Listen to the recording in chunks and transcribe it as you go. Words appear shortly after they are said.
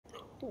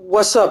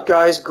What's up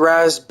guys,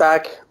 Graz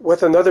back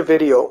with another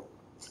video,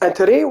 and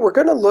today we're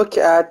going to look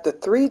at the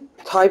three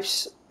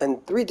types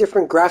and three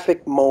different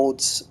graphic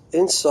modes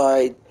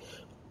inside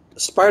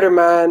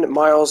Spider-Man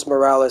Miles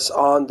Morales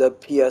on the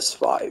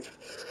PS5.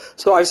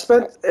 So I've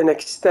spent an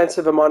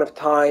extensive amount of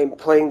time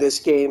playing this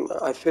game.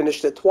 I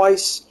finished it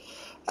twice,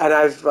 and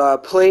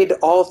I've played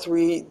all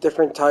three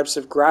different types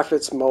of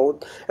graphics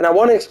mode, and I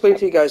want to explain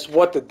to you guys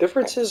what the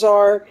differences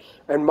are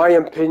and my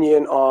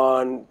opinion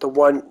on the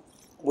one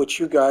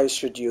which you guys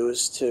should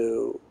use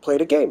to play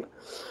the game.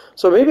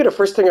 So maybe the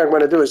first thing I'm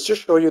going to do is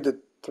just show you the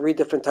three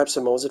different types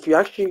of modes. If you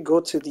actually go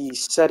to the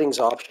settings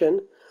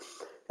option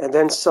and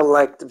then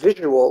select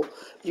visual,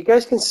 you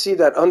guys can see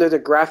that under the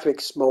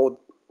graphics mode,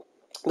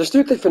 there's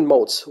two different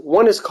modes.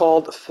 One is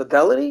called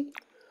Fidelity,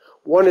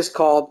 one is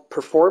called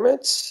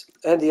Performance,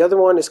 and the other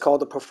one is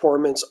called the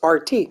Performance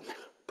RT.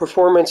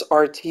 Performance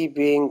RT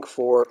being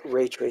for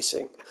ray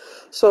tracing.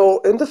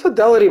 So in the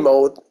Fidelity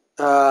mode,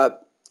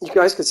 you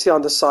guys can see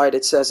on the side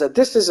it says that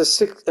this is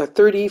a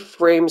 30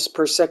 frames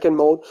per second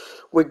mode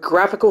with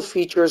graphical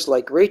features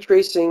like ray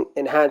tracing,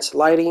 enhanced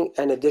lighting,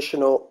 and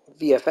additional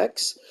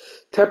VFX.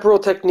 Temporal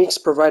techniques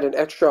provide an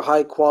extra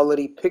high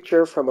quality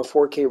picture from a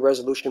 4K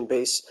resolution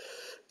base.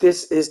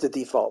 This is the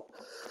default.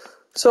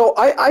 So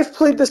I've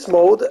played this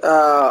mode,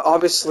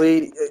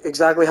 obviously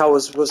exactly how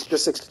it was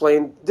just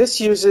explained.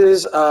 This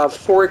uses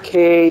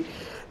 4K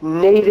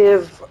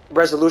native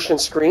resolution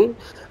screen,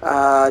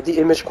 the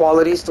image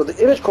quality. So the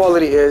image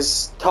quality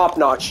is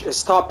top-notch.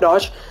 It's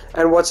top-notch,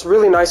 and what's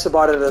really nice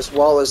about it as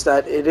well is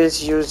that it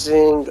is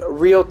using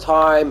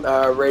real-time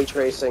ray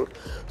tracing.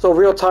 So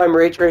real-time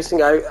ray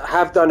tracing, I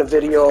have done a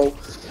video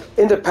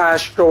in the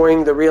past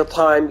showing the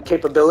real-time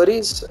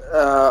capabilities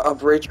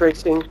of ray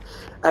tracing,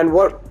 and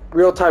what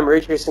real-time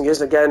ray tracing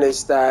is, again,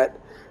 is that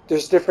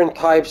there's different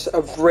types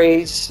of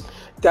rays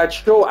that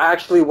show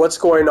actually what's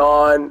going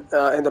on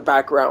in the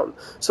background.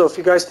 So if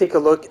you guys take a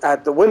look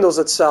at the windows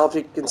itself,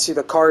 you can see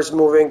the cars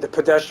moving, the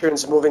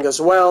pedestrians moving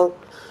as well.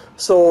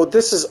 So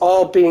this is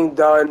all being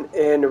done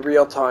in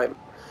real time.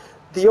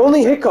 The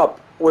only hiccup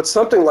with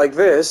something like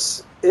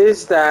this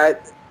is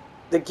that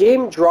the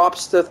game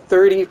drops to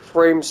 30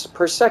 frames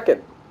per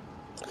second.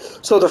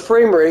 So the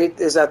frame rate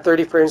is at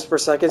 30 frames per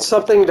second,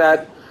 something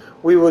that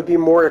we would be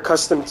more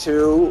accustomed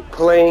to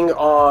playing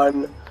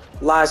on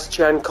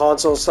last-gen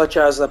consoles such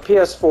as the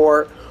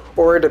PS4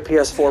 or the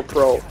PS4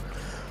 Pro.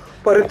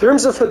 But in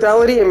terms of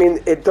fidelity, I mean,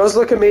 it does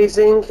look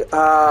amazing.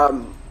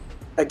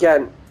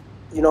 Again,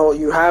 you know,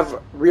 you have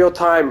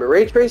real-time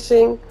ray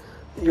tracing.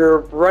 You're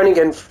running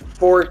in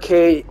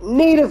 4K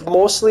native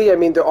mostly. I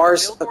mean, there are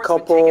a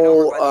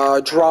couple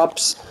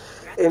drops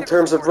in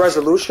terms of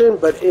resolution,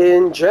 but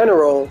in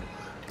general,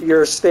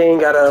 you're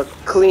staying at a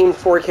clean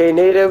 4K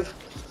native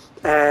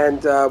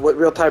and with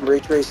real-time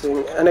ray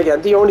tracing. And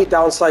again, the only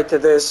downside to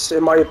this,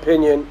 in my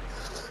opinion,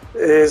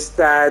 is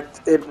that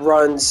it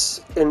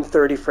runs in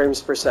 30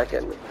 frames per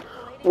second,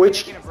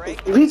 which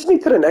leads me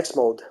to the next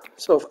mode.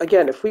 So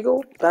again, if we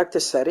go back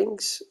to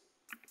settings,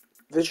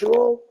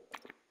 visual,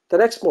 the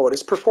next mode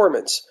is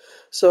performance.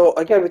 So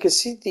again, we can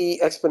see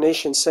the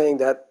explanation saying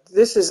that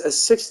this is a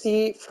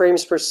 60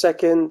 frames per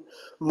second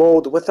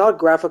mode without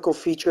graphical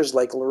features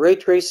like ray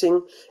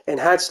tracing,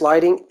 enhanced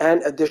lighting,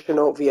 and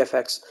additional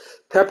VFX.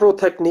 Temporal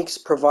techniques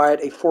provide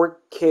a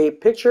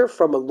 4K picture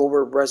from a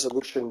lower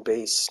resolution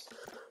base.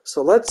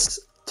 So let's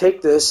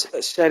take this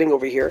setting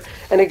over here,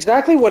 and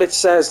exactly what it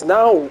says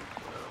now,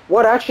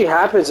 what actually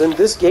happens in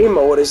this game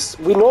mode is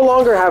we no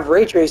longer have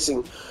ray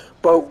tracing,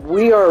 but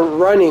we are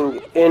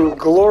running in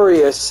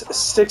glorious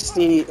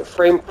 60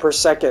 frames per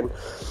second,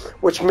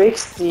 which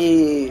makes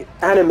the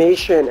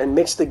animation and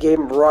makes the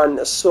game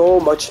run so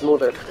much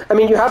smoother. I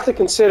mean, you have to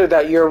consider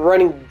that you're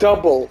running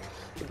double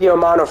the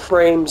amount of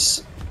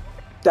frames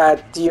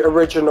that the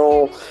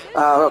original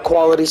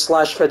quality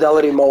 /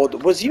 fidelity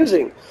mode was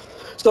using.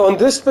 So in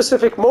this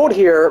specific mode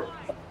here,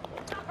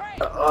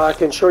 I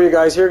can show you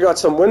guys here, got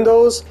some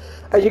windows,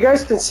 and you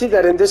guys can see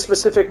that in this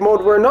specific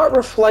mode, we're not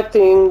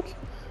reflecting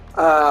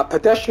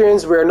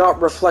pedestrians, we're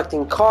not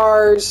reflecting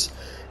cars.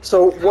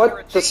 So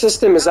what the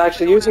system is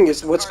actually using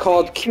is what's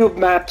called cube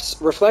maps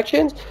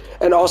reflections,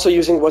 and also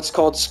using what's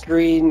called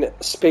screen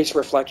space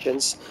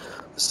reflections.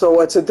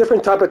 So it's a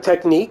different type of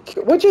technique,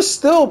 which is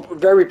still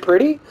very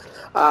pretty,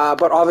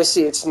 but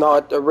obviously it's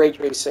not ray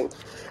tracing.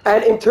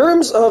 And in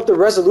terms of the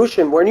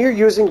resolution, when you're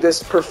using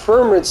this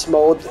performance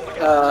mode,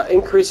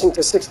 increasing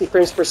to 60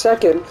 frames per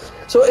second,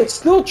 so it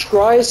still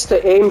tries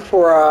to aim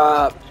for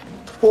a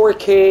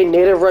 4K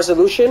native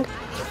resolution.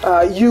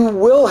 You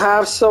will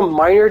have some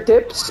minor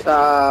dips,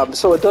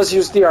 so it does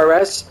use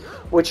DRS,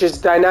 which is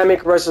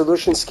dynamic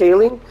resolution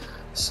scaling.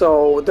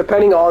 So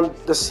depending on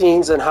the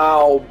scenes and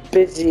how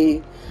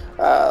busy,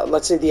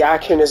 let's say, the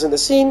action is in the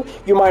scene,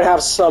 you might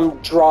have some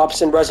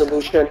drops in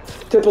resolution,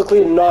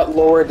 typically not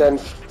lower than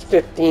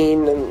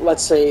 15 and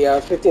let's say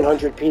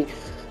 1500p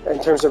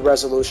in terms of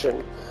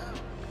resolution.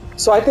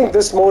 So I think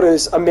this mode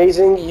is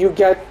amazing. You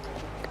get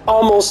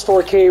almost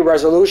 4K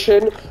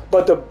resolution,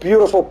 but the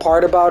beautiful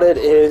part about it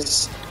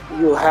is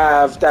you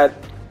have that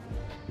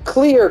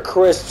clear,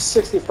 crisp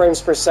 60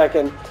 frames per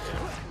second,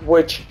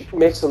 which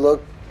makes the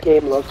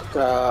game look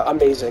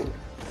amazing.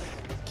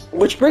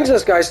 Which brings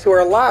us, guys, to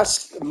our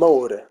last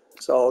mode.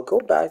 So I'll go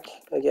back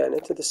again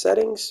into the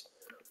settings.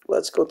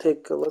 Let's go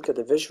take a look at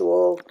the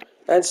visual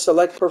and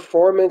select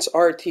Performance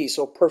RT,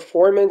 so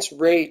Performance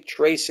Ray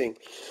Tracing.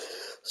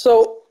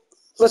 So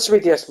let's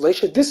read the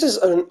explanation. This is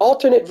an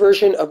alternate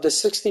version of the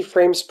 60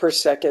 frames per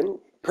second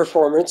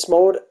performance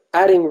mode,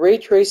 adding ray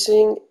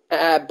tracing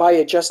by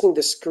adjusting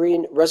the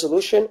screen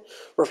resolution,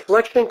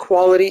 reflection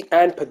quality,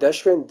 and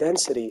pedestrian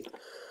density.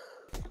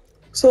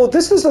 So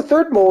this is the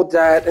third mode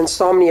that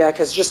Insomniac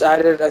has just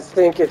added. I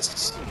think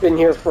it's been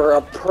here for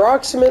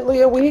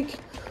approximately a week.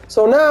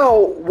 So now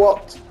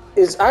what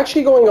is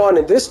actually going on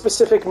in this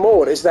specific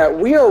mode is that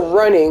we are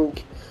running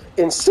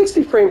in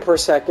 60 frames per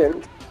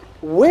second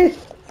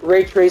with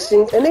ray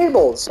tracing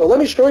enabled. So let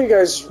me show you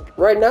guys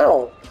right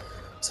now.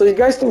 So you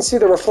guys can see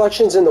the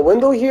reflections in the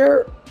window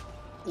here.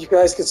 You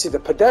guys can see the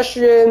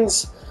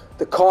pedestrians,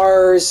 the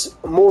cars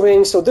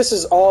moving. So this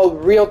is all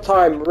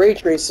real-time ray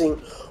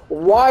tracing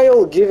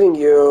while giving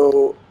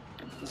you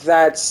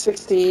that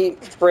 60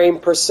 frame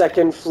per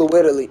second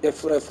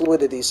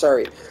fluidity,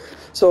 sorry.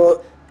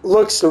 So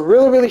looks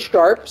really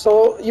sharp.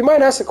 So you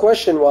might ask the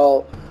question,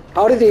 well,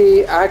 how did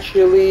they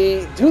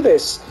actually do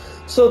this?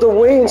 So the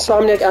way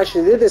Insomniac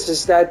actually did this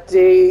is that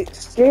they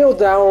scaled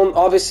down,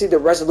 obviously, the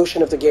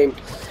resolution of the game.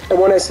 And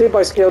when I say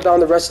by scale down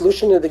the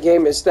resolution of the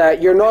game is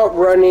that you're not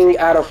running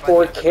at a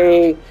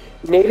 4K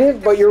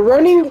native, but you're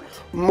running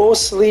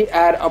mostly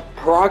at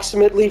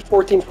approximately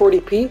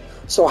 1440p,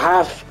 so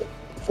half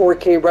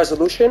 4K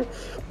resolution.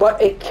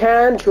 But it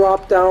can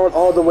drop down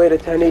all the way to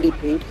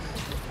 1080p,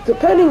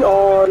 depending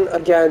on,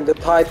 again, the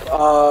type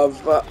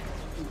of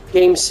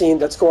game scene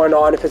that's going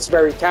on. If it's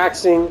very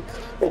taxing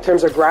in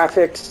terms of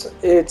graphics,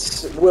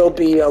 it will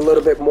be a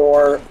little bit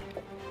more,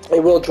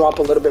 it will drop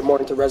a little bit more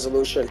into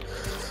resolution.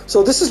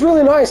 So this is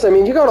really nice. I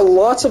mean, you got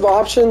lots of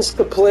options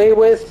to play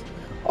with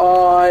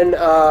on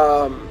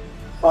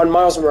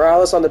Miles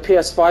Morales on the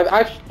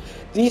PS5.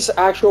 These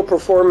actual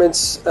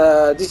performance,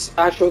 these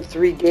actual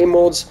 3 game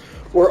modes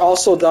were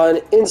also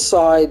done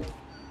inside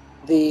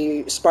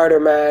the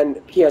Spider-Man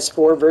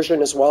PS4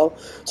 version as well.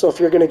 So if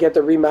you're going to get the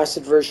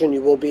remastered version,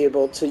 you will be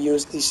able to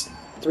use these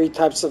 3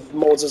 types of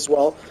modes as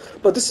well.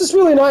 But this is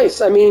really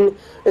nice. I mean,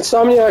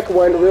 Insomniac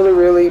went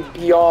really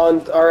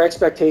beyond our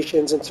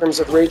expectations in terms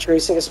of ray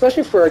tracing,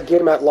 especially for a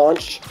game at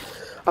launch.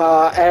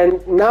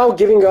 And now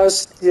giving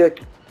us the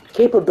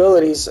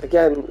capabilities,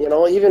 again, you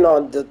know, even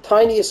on the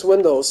tiniest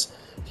windows,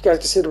 you guys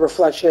can see the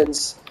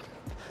reflections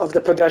of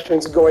the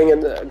pedestrians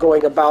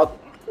going about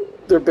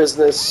their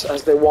business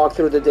as they walk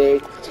through the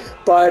day.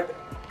 But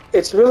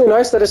it's really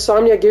nice that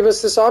Insomniac gave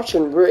us this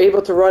option. We're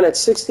able to run at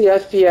 60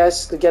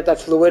 FPS to get that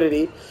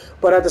fluidity,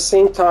 but at the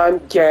same time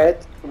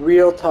get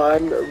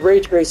real-time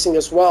ray tracing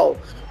as well,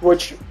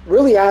 which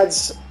really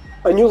adds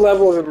a new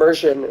level of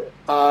immersion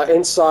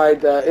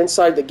inside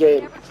the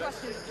game.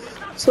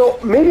 So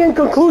maybe in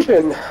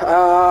conclusion,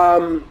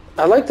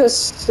 I'd like to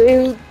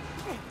say,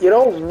 you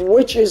know,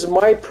 which is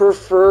my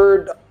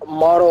preferred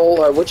model,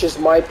 or which is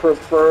my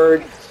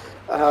preferred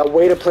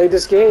way to play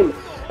this game.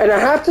 And I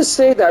have to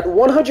say that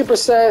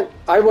 100%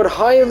 I would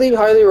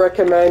highly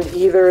recommend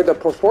either the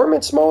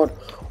performance mode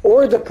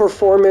or the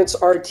performance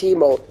RT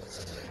mode.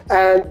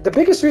 And the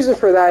biggest reason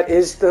for that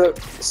is the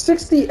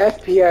 60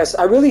 FPS.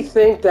 I really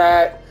think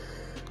that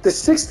the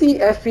 60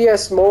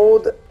 FPS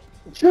mode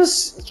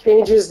just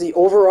changes the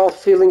overall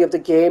feeling of the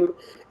game.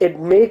 It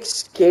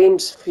makes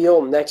games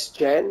feel next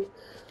gen.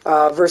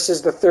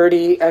 Versus the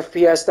 30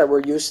 FPS that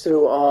we're used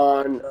to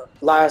on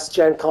last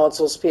gen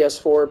consoles,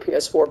 PS4,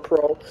 PS4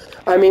 Pro.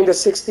 I mean, the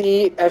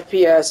 60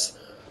 FPS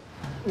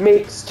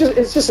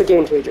it's just a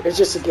game changer. It's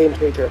just a game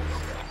changer.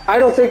 I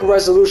don't think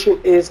resolution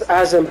is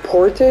as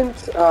important.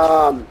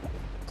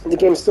 The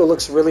game still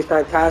looks really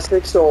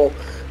fantastic. So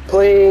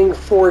playing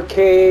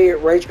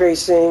 4K ray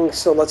tracing,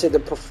 so let's say the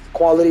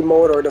quality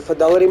mode or the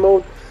fidelity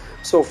mode,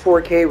 so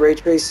 4K ray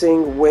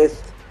tracing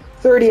with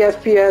 30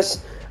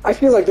 FPS, I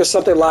feel like there's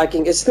something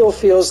lacking. It still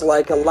feels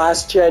like a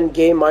last-gen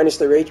game minus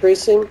the ray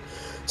tracing.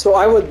 So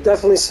I would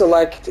definitely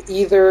select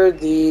either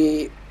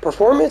the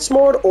performance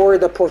mode or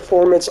the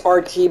performance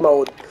RT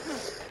mode.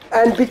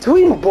 And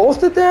between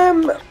both of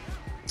them,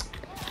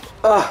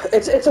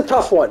 it's a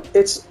tough one.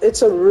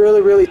 It's a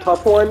really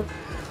tough one.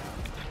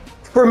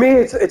 For me,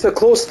 it's a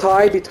close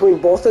tie between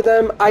both of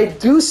them. I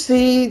do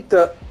see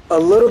a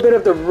little bit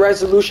of the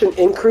resolution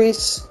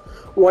increase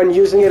when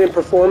using it in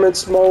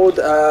performance mode,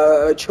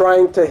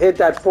 trying to hit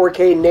that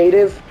 4K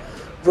native,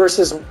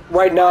 versus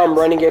right now I'm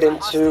running it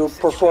into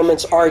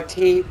performance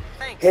RT,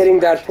 hitting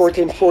that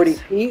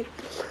 1440p.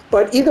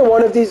 But either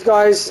one of these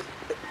guys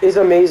is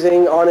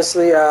amazing,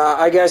 honestly.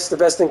 I guess the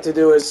best thing to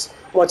do is,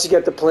 once you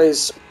get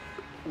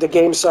the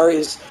game,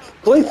 is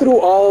play through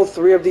all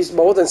 3 of these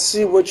modes and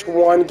see which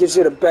one gives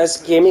you the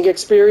best gaming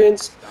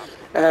experience.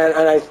 And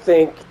I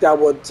think that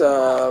would,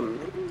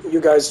 you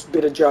guys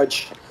be the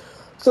judge.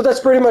 So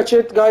that's pretty much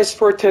it, guys,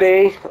 for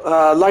today.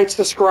 Like,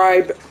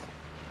 subscribe,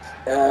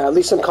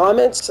 Leave some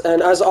comments,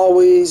 and as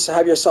always,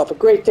 have yourself a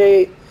great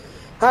day,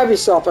 have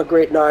yourself a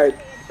great night,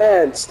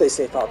 and stay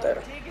safe out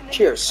there.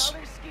 Cheers.